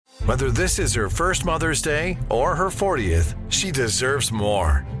Whether this is her first Mother's Day or her 40th, she deserves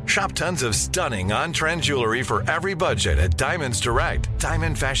more. Shop tons of stunning on-trend jewelry for every budget at Diamonds Direct.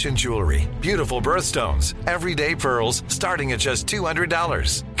 Diamond fashion jewelry, beautiful birthstones, everyday pearls starting at just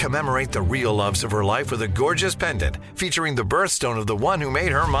 $200. Commemorate the real loves of her life with a gorgeous pendant featuring the birthstone of the one who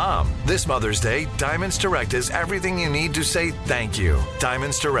made her mom. This Mother's Day, Diamonds Direct is everything you need to say thank you.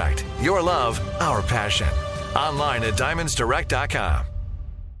 Diamonds Direct. Your love, our passion. Online at diamondsdirect.com.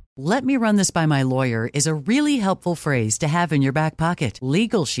 "Let me run this by my lawyer" is a really helpful phrase to have in your back pocket.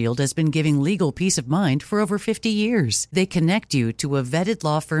 Legal Shield has been giving legal peace of mind for over 50 years. They connect you to a vetted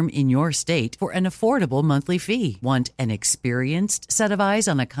law firm in your state for an affordable monthly fee. Want an experienced set of eyes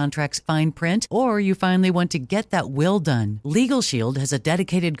on a contract's fine print? Or you finally want to get that will done? Legal Shield has a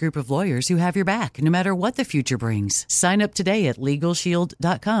dedicated group of lawyers who have your back, no matter what the future brings. Sign up today at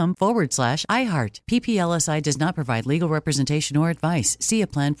LegalShield.com/iHeart. PPLSI does not provide legal representation or advice. See a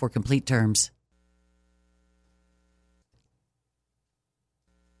plan for complete terms.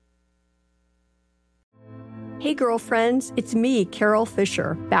 Hey girlfriends, it's me, Carol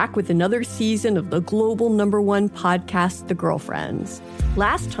Fisher, back with another season of the global #1 podcast, The Girlfriends.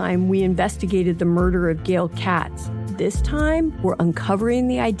 Last time, we investigated the murder of Gail Katz. This time, we're uncovering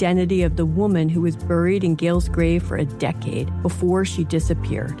the identity of the woman who was buried in Gail's grave for a decade before she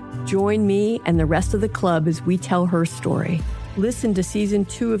disappeared. Join me and the rest of the club as we tell her story. Listen to Season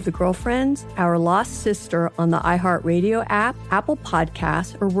 2 of The Girlfriends, Our Lost Sister on the iHeartRadio app, Apple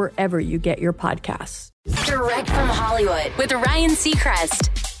Podcasts, or wherever you get your podcasts. Direct from Hollywood with Ryan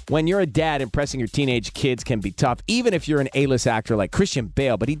Seacrest. When you're a dad, impressing your teenage kids can be tough, even if you're an A-list actor like Christian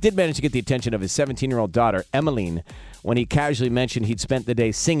Bale. But he did manage to get the attention of his 17-year-old daughter, Emmeline, when he casually mentioned he'd spent the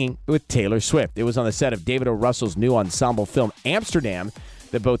day singing with Taylor Swift. It was on the set of David O. Russell's new ensemble film, Amsterdam,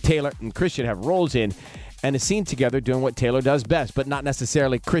 that both Taylor and Christian have roles in, and a scene together doing what Taylor does best, but not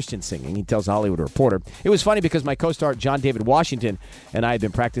necessarily Christian singing, he tells The Hollywood Reporter. It was funny because my co-star John David Washington and I had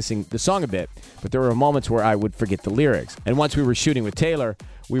been practicing the song a bit, but there were moments where I would forget the lyrics. And once we were shooting with Taylor,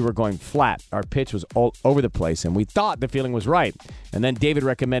 we were going flat. Our pitch was all over the place, and we thought the feeling was right. And then David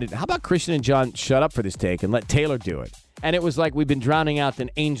recommended, how about Christian and John shut up for this take and let Taylor do it? And it was like we've been drowning out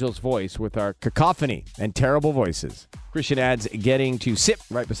an angel's voice with our cacophony and terrible voices. Christian adds, getting to sit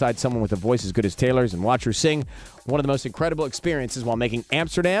right beside someone with a voice as good as Taylor's and watch her sing, one of the most incredible experiences while making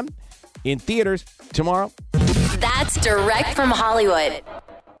Amsterdam in theaters tomorrow. That's direct from Hollywood.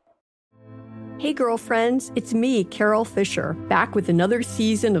 Hey girlfriends, it's me, Carol Fisher, back with another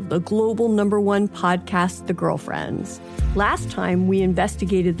season of the global #1 podcast, The Girlfriends. Last time, we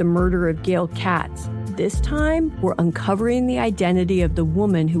investigated the murder of Gail Katz. This time, we're uncovering the identity of the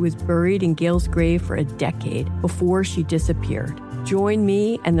woman who was buried in Gail's grave for a decade before she disappeared. Join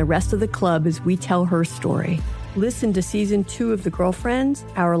me and the rest of the club as we tell her story. Listen to Season 2 of The Girlfriends,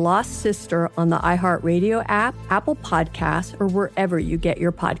 Our Lost Sister on the iHeartRadio app, Apple Podcasts, or wherever you get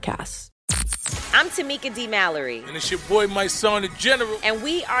your podcasts. I'm Tamika D. Mallory. And it's your boy, my son, the General. And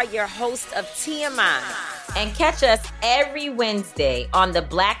we are your hosts of TMI. And catch us every Wednesday on the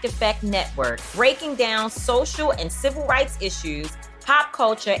Black Effect Network, breaking down social and civil rights issues, pop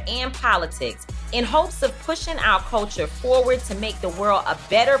culture, and politics in hopes of pushing our culture forward to make the world a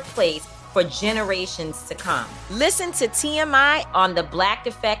better place for generations to come. Listen to TMI on the Black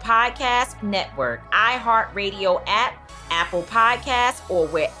Effect Podcast Network, iHeartRadio app, Apple Podcasts, or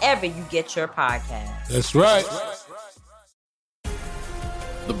wherever you get your podcasts. That's right.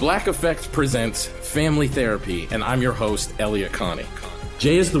 The Black Effect presents Family Therapy, and I'm your host, Elliot Connie.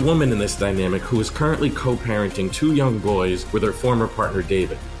 Jay is the woman in this dynamic who is currently co-parenting 2 young boys with her former partner,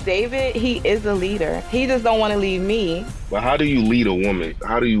 David. David, he is a leader. He just don't want to leave me. But how do you lead a woman?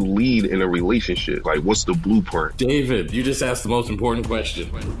 How do you lead in a relationship? Like, what's the blueprint? David, you just asked the most important question.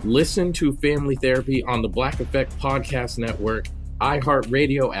 Listen to Family Therapy on the Black Effect Podcast Network,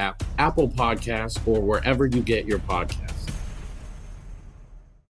 iHeartRadio app, Apple Podcasts, or wherever you get your podcasts.